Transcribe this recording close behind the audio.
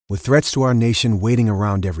With threats to our nation waiting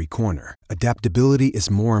around every corner, adaptability is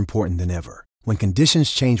more important than ever. When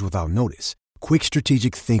conditions change without notice, quick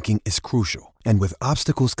strategic thinking is crucial. And with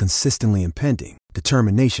obstacles consistently impending,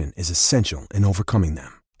 determination is essential in overcoming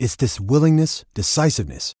them. It's this willingness,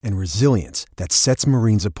 decisiveness, and resilience that sets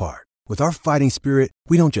Marines apart. With our fighting spirit,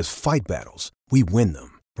 we don't just fight battles, we win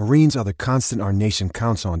them. Marines are the constant our nation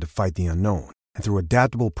counts on to fight the unknown. And through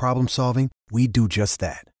adaptable problem solving, we do just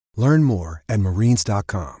that. Learn more at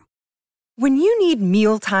marines.com. When you need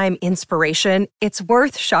mealtime inspiration, it's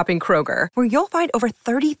worth shopping Kroger, where you'll find over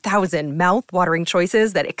 30,000 mouth-watering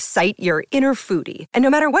choices that excite your inner foodie. And no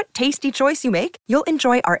matter what tasty choice you make, you'll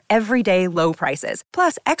enjoy our everyday low prices,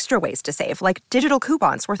 plus extra ways to save, like digital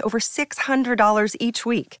coupons worth over $600 each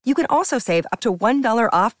week. You can also save up to $1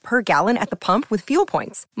 off per gallon at the pump with fuel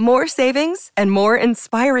points. More savings and more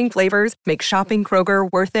inspiring flavors make shopping Kroger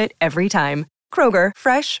worth it every time. Kroger,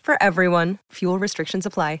 fresh for everyone. Fuel restrictions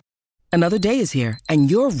apply. Another day is here,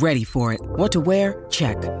 and you're ready for it. What to wear?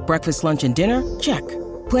 Check. Breakfast, lunch, and dinner? Check.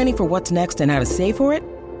 Planning for what's next and how to save for it?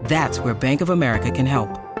 That's where Bank of America can help.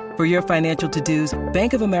 For your financial to-dos,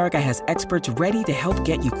 Bank of America has experts ready to help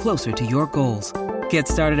get you closer to your goals. Get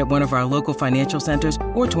started at one of our local financial centers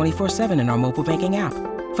or 24/7 in our mobile banking app.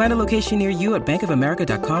 Find a location near you at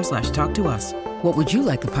bankofamerica.com/talktous. What would you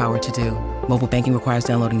like the power to do? Mobile banking requires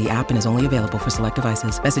downloading the app and is only available for select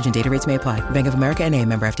devices. Message and data rates may apply. Bank of America N.A.,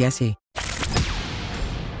 member FDIC.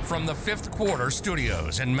 From the Fifth Quarter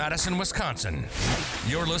Studios in Madison, Wisconsin,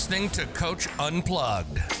 you're listening to Coach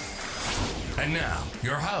Unplugged. And now,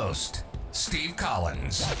 your host, Steve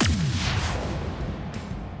Collins.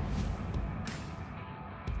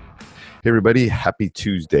 Hey everybody, happy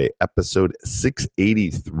Tuesday, episode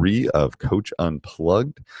 683 of Coach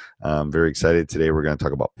Unplugged. I'm very excited today. We're going to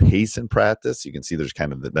talk about pace and practice. You can see there's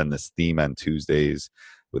kind of been this theme on Tuesdays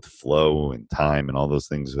with flow and time and all those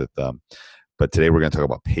things. But today we're going to talk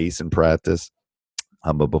about pace and practice.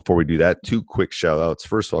 But before we do that, two quick shout outs.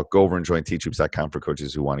 First of all, go over and join teachhoops.com for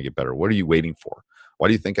coaches who want to get better. What are you waiting for? Why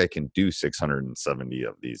do you think I can do 670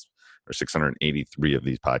 of these or 683 of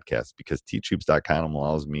these podcasts? Because teachhoops.com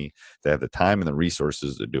allows me to have the time and the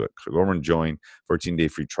resources to do it. So go over and join, 14-day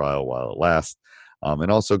free trial while it lasts.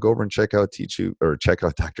 And also go over and check out check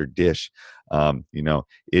out Dr. Dish.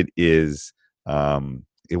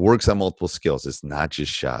 It works on multiple skills. It's not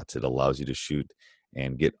just shots. It allows you to shoot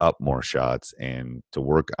and get up more shots and to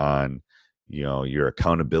work on, your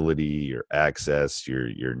accountability, your access,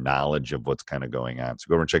 your knowledge of what's kind of going on. So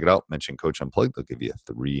go over and check it out. Mention Coach Unplugged. They'll give you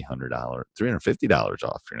 $350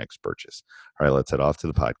 off your next purchase. All right, let's head off to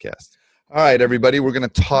the podcast. All right, everybody, we're going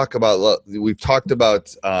to talk about, we've talked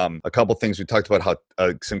about a couple things. We talked about how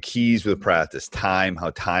some keys with practice,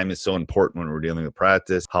 how time is so important when we're dealing with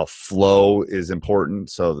practice, how flow is important.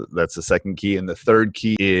 So that's the second key. And the third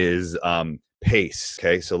key is pace.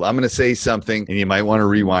 Okay, so I'm going to say something, and you might want to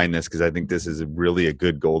rewind this because I think this is really a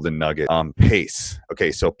good golden nugget. Pace.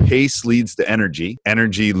 Okay, so pace leads to energy.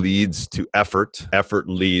 Energy leads to effort. Effort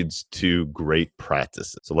leads to great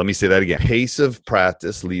practices. So let me say that again. Pace of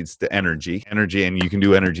practice leads to energy. Energy, and you can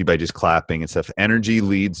do energy by just clapping and stuff. Energy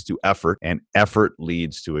leads to effort, and effort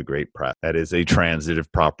leads to a great practice. That is a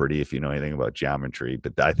transitive property if you know anything about geometry.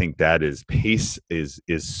 But I think that is pace is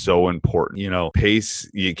so important. Pace,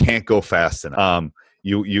 you can't go fast enough.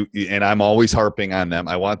 And I'm always harping on them.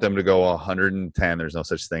 I want them to go 110. There's no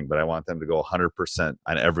such thing, but I want them to go 100%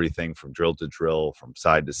 on everything from drill to drill, from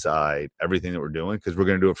side to side, everything that we're doing, because we're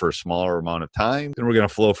going to do it for a smaller amount of time. Then we're going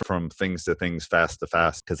to flow from things to things, fast to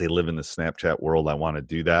fast, because they live in the Snapchat world. I want to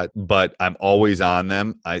do that, but I'm always on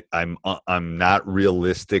them. I'm not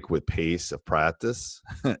realistic with pace of practice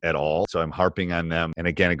at all. So I'm harping on them. And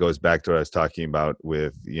again, it goes back to what I was talking about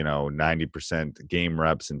with, 90% game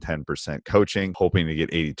reps and 10% coaching, hoping to get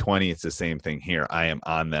 80-20. It's the same thing here. I am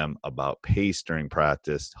on them about pace during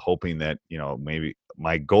practice, hoping that, maybe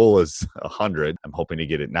my goal is 100. I'm hoping to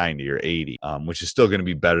get it 90 or 80, which is still going to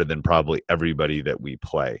be better than probably everybody that we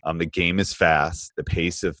play. The game is fast. The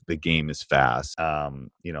pace of the game is fast.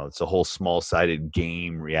 It's a whole small-sided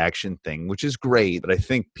game reaction thing, which is great. But I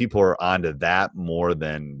think people are onto that more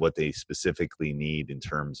than what they specifically need in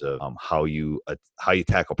terms of how you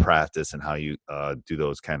tackle practice and how you do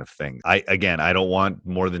those kind of things. I don't want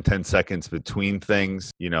more than 10 seconds between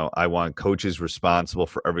things. I want coaches responsible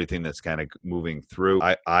for everything that's kind of moving through.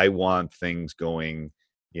 I want things going,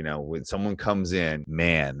 when someone comes in,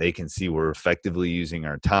 man, they can see we're effectively using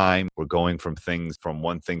our time. We're going from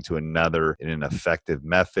one thing to another in an effective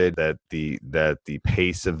method, that the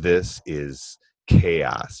pace of this is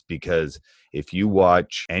chaos, because if you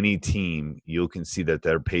watch any team, you can see that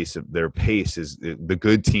their pace is the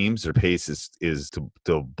good teams. Their pace is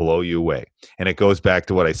to blow you away. And it goes back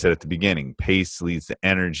to what I said at the beginning. Pace leads to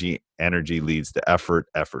energy. Energy leads to effort.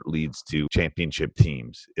 Effort leads to championship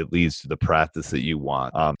teams. It leads to the practice that you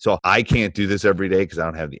want. So I can't do this every day because I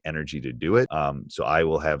don't have the energy to do it. So I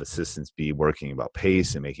will have assistants be working about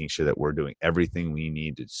pace and making sure that we're doing everything we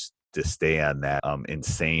need to stay on that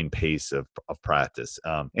insane pace of practice.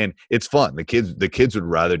 And it's fun. The kids would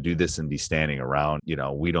rather do this than be standing around. You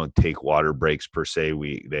know, we don't take water breaks per se.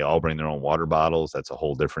 They all bring their own water bottles. That's a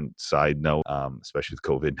whole different side note, especially with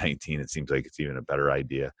COVID-19. It seems like it's even a better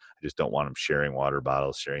idea. I just don't want them sharing water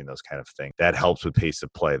bottles, sharing those kind of things. That helps with pace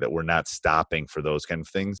of play, that we're not stopping for those kind of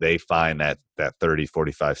things. They find that 30,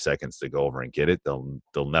 45 seconds to go over and get it. They'll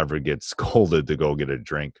never get scolded to go get a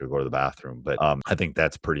drink or go to the bathroom. But I think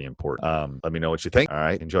that's pretty important. Let me know what you think. All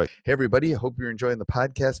right, enjoy. Hey, everybody. I hope you're enjoying the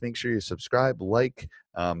podcast. Make sure you subscribe, like.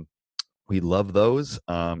 We love those.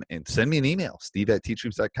 And send me an email,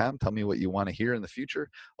 steve@teachhoops.com. Tell me what you want to hear in the future.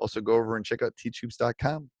 Also, go over and check out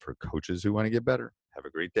teachhoops.com for coaches who want to get better. Have a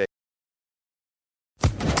great day.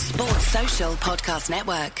 Sports Social Podcast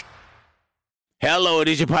Network. Hello, it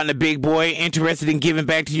is your partner, Big Boy, interested in giving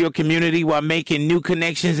back to your community while making new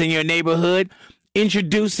connections in your neighborhood.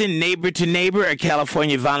 Introducing Neighbor to Neighbor, a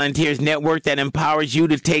California volunteers network that empowers you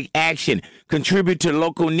to take action, contribute to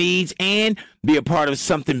local needs, and be a part of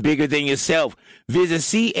something bigger than yourself. Visit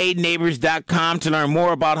ca-neighbors.com to learn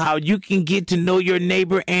more about how you can get to know your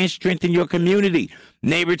neighbor and strengthen your community.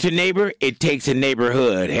 Neighbor to Neighbor, it takes a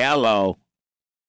neighborhood. Hello.